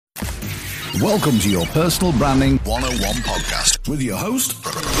Welcome to your Personal Branding 101 podcast with your host,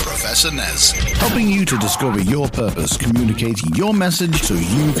 Professor Nez, helping you to discover your purpose, communicate your message so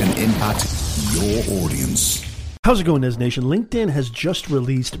you can impact your audience. How's it going, Nez Nation? LinkedIn has just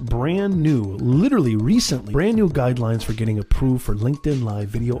released brand new guidelines for getting approved for LinkedIn Live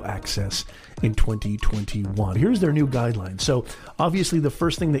video access in 2021. Here's their new guidelines. So obviously the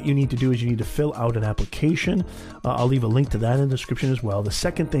first thing that you need to do is you need to fill out an application. I'll leave a link to that in the description as well. The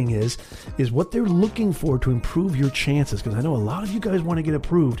second thing is what they're looking for to improve your chances, because I know a lot of you guys want to get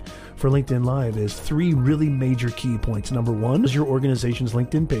approved for LinkedIn Live, is three really major key points. Number one, does your organization's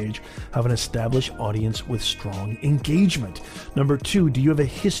LinkedIn page have an established audience with strong engagement? Number two, do you have a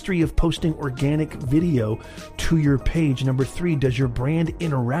history of posting organic video to your page? Number three, does your brand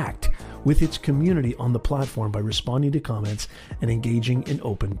interact with its community on the platform by responding to comments and engaging in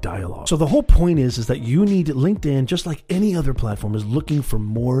open dialogue? So the whole point is that you need LinkedIn, just like any other platform, is looking for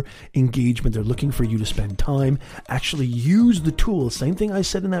more engagement. They're looking for you to spend time, actually use the tool. Same thing I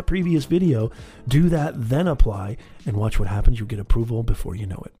said in that previous video. Do that, then apply, and watch what happens. You'll get approval before you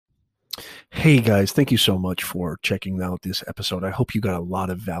know it. Hey guys, thank you so much for checking out this episode. I hope you got a lot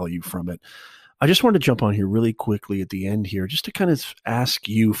of value from it. I just wanted to jump on here really quickly at the end here just to kind of ask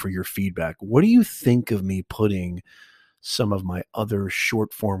you for your feedback. What do you think of me putting some of my other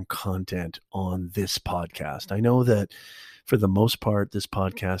short form content on this podcast? I know that for the most part, this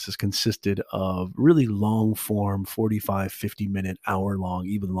podcast has consisted of really long form, 45, 50 minute, hour long,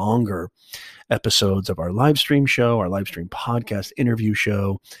 even longer episodes of our live stream show, our live stream podcast interview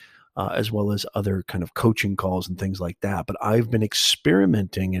show, as well as other kind of coaching calls and things like that. But I've been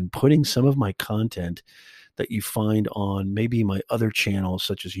experimenting and putting some of my content that you find on maybe my other channels,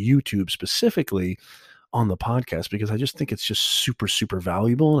 such as YouTube specifically, on the podcast, because I just think it's just super, super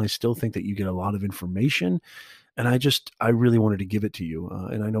valuable. And I still think that you get a lot of information. And I really wanted to give it to you.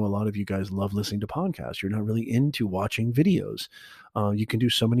 And I know a lot of you guys love listening to podcasts. You're not really into watching videos. You can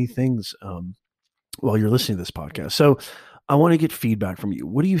do so many things while you're listening to this podcast. So I want to get feedback from you.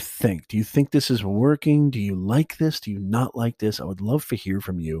 What do you think? Do you think this is working? Do you like this? Do you not like this? I would love to hear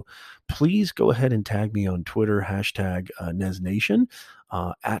from you. Please go ahead and tag me on Twitter, hashtag NezNation,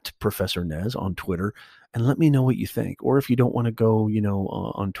 at Professor Nez on Twitter, and let me know what you think. Or if you don't want to go,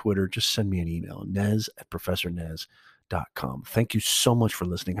 on Twitter, just send me an email, nez@professornez.com. Thank you so much for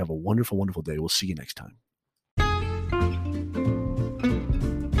listening. Have a wonderful, wonderful day. We'll see you next time.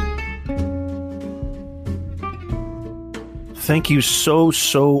 Thank you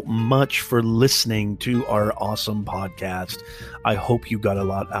so much for listening to our awesome podcast. I hope you got a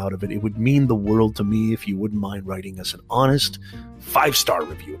lot out of it. It would mean the world to me if you wouldn't mind writing us an honest 5-star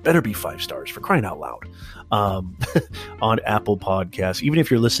review. It better be 5 stars, for crying out loud, on Apple Podcasts. Even if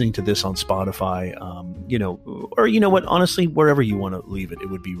you're listening to this on Spotify, or you know what, honestly, wherever you want to leave it,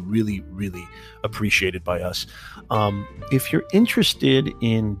 it would be really, really appreciated by us. If you're interested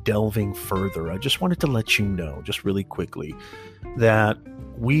in delving further, I just wanted to let you know, just really quickly, that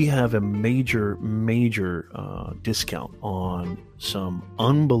we have a major discount on some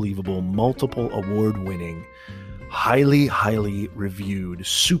unbelievable, multiple award-winning, highly reviewed,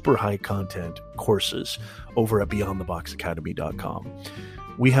 super high content courses over at beyondtheboxacademy.com.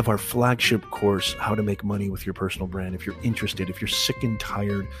 We have our flagship course, How to Make Money with Your Personal Brand. If you're interested, if you're sick and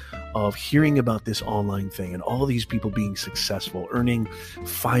tired of hearing about this online thing and all these people being successful, earning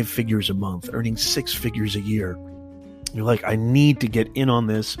 5 figures a month, earning 6 figures a year, you're like, I need to get in on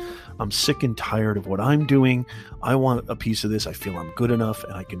this. I'm sick and tired of what I'm doing. I want a piece of this. I feel I'm good enough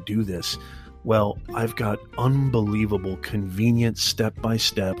and I can do this. Well, I've got unbelievable, convenient,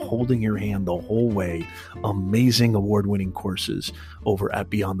 step-by-step, holding your hand the whole way, amazing award-winning courses over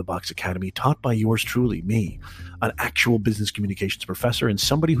at Beyond the Box Academy, taught by yours truly, me, an actual business communications professor and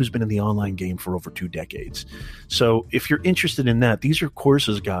somebody who's been in the online game for over 2 decades. So if you're interested in that, these are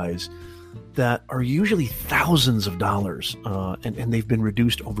courses, guys, that are usually thousands of dollars, and they've been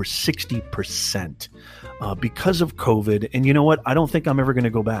reduced over 60% because of COVID. And you know what? I don't think I'm ever going to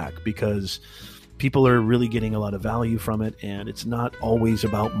go back, because people are really getting a lot of value from it, and it's not always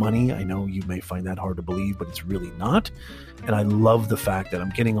about money. I know you may find that hard to believe, but it's really not. And I love the fact that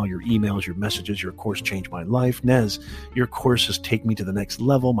I'm getting all your emails, your messages. Your course changed my life. Nez, your courses take me to the next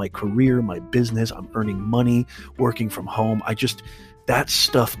level, my career, my business. I'm earning money, working from home. That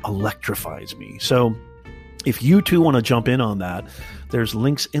stuff electrifies me. So if you too want to jump in on that, there's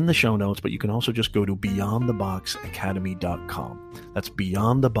links in the show notes, but you can also just go to beyondtheboxacademy.com. That's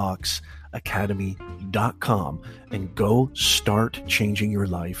beyondtheboxacademy.com, and go start changing your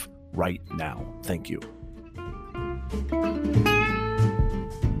life right now. Thank you.